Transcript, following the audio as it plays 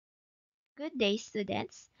Good day,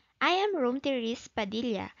 students. I am Rom Therese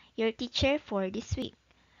Padilla, your teacher for this week.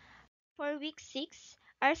 For week 6,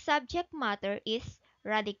 our subject matter is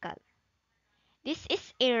radical. This is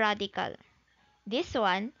a radical. This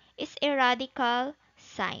one is a radical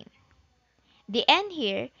sign. The N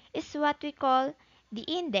here is what we call the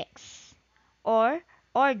index or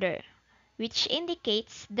order, which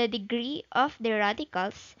indicates the degree of the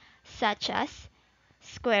radicals such as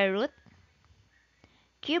square root,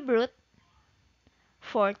 cube root,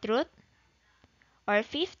 fourth root, or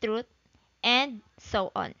fifth root, and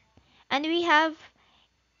so on. And we have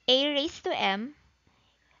a raised to m,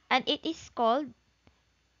 and it is called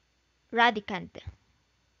radicand.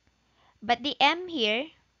 But the m here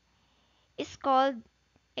is called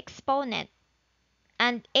exponent,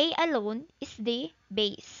 and a alone is the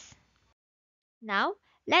base. Now,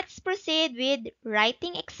 let's proceed with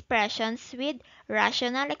writing expressions with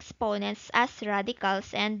rational exponents as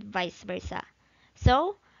radicals and vice versa.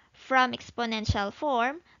 So, from exponential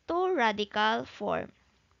form to radical form.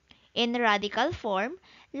 In radical form,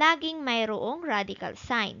 laging mayroong radical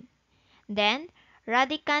sign. Then,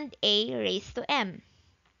 radicand A raised to m.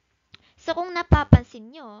 So kung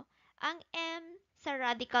napapansin nyo, ang m sa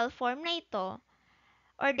radical form na ito,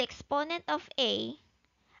 or the exponent of A,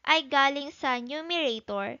 ay galing sa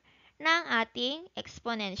numerator ng ating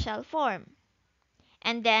exponential form.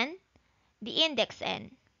 And then, the index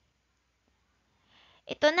n.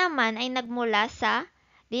 Ito naman ay nagmula sa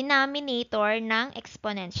denominator ng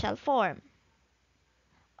exponential form.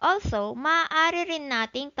 Also, maaari rin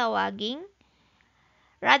nating tawaging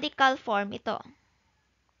radical form ito.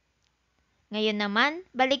 Ngayon naman,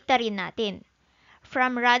 baligtarin natin.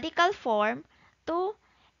 From radical form to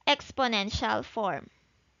exponential form.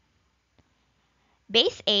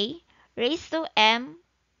 Base A raised to m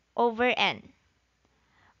over n,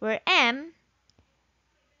 where m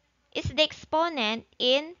is the exponent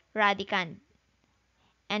in radicand,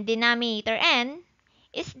 and denominator n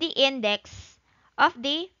is the index of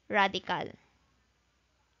the radical.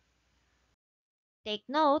 Take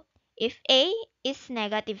note, if A is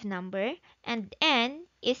negative number and n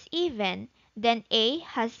is even, then A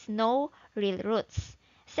has no real roots.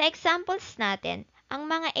 Sa examples natin, ang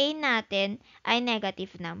mga A natin ay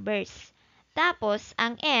negative numbers. Tapos,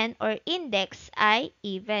 ang n or index ay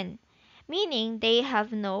even, meaning they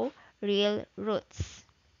have no real roots.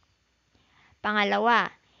 Pangalawa,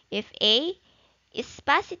 if A is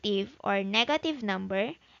positive or negative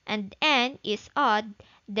number and n is odd,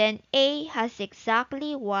 then A has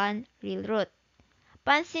exactly one real root.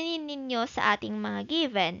 Pansinin ninyo sa ating mga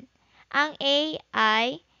given, ang A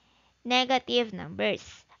ay negative numbers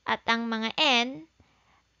at ang mga n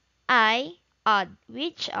ay odd,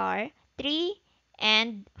 which are 3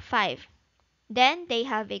 and 5. Then they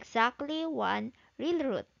have exactly one real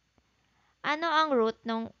root. Ano ang root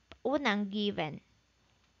ng unang given?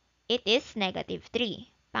 It is negative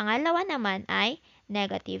 3. Pangalawa naman ay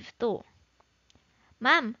negative 2.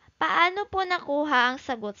 Ma'am, paano po nakuha ang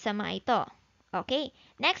sagot sa mga ito? Okay,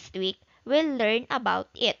 next week, we'll learn about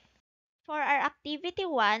it. For our activity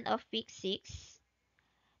 1 of week 6,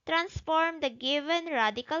 transform the given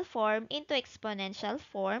radical form into exponential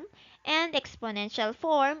form and exponential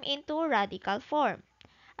form into radical form.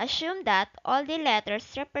 Assume that all the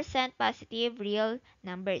letters represent positive real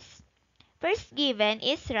numbers. First given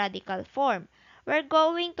is radical form. We're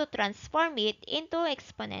going to transform it into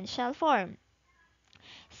exponential form.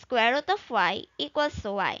 Square root of y equals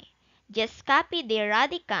y. Just copy the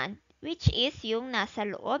radicand, which is yung nasa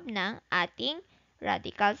loob ng ating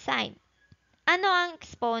radical sign. Ano ang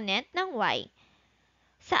exponent ng y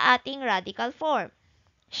sa ating radical form?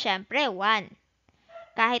 Siyempre, 1.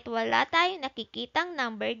 Kahit wala tayong nakikitang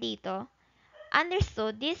number dito,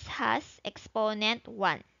 understood this has exponent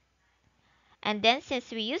 1. And then,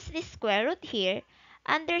 since we use this square root here,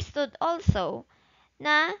 understood also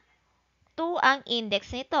na 2 ang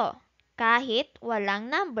index nito, kahit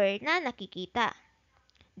walang number na nakikita.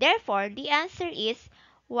 Therefore, the answer is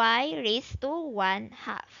y raised to 1/2.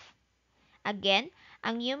 Again,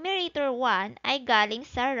 ang numerator 1 ay galing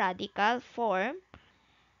sa radical form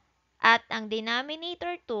at ang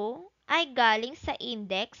denominator 2 ay galing sa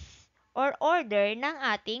index or order ng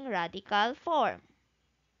ating radical form.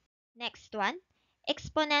 Next one,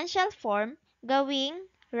 exponential form gawing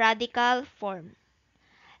radical form.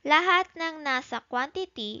 Lahat ng nasa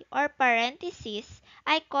quantity or parenthesis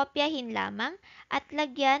ay kopyahin lamang at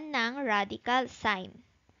lagyan ng radical sign.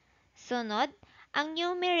 Sunod, ang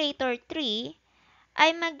numerator 3 ay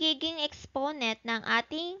magiging exponent ng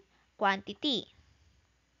ating quantity.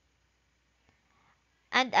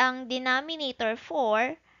 And ang denominator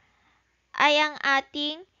 4 ay ang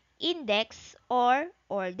ating index or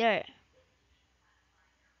order.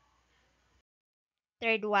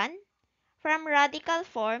 Third one, from radical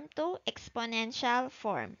form to exponential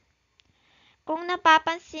form. Kung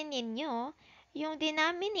napapansin ninyo, yung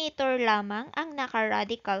denominator lamang ang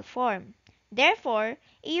naka-radical form. Therefore,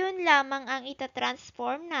 iyon lamang ang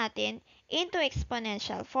itatransform natin into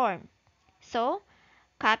exponential form. So,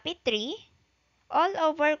 copy 3 all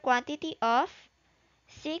over quantity of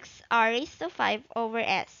 6 r raised to 5 over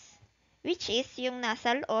s, which is yung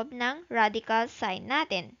nasa loob ng radical sign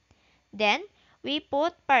natin. Then, we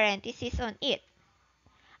put parenthesis on it.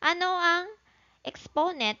 Ano ang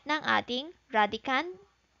exponent ng ating radicand?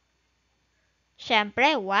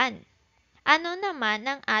 Siyempre, 1. Ano naman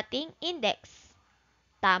ang ating index?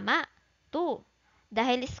 Tama, 2.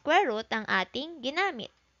 Dahil square root ang ating ginamit.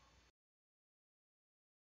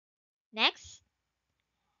 Next,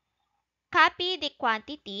 copy the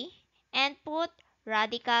quantity and put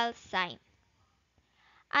radical sign.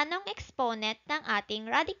 Anong exponent ng ating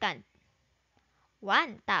radicand?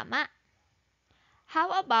 1. Tama.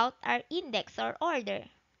 How about our index or order?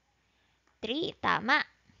 3. Tama.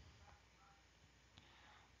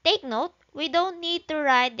 Take note, we don't need to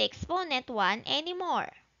write the exponent 1 anymore.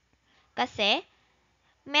 Kasi,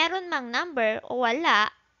 meron mang number o wala,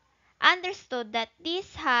 understood that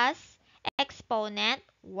this has exponent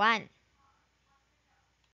 1.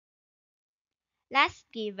 Last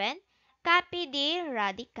given, copy the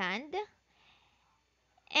radicand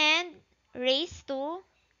and raise to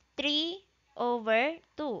 3 over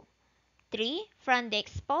 2. 3 from the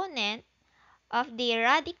exponent of the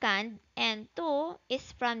radicand and 2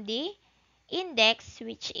 is from the index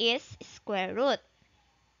which is square root.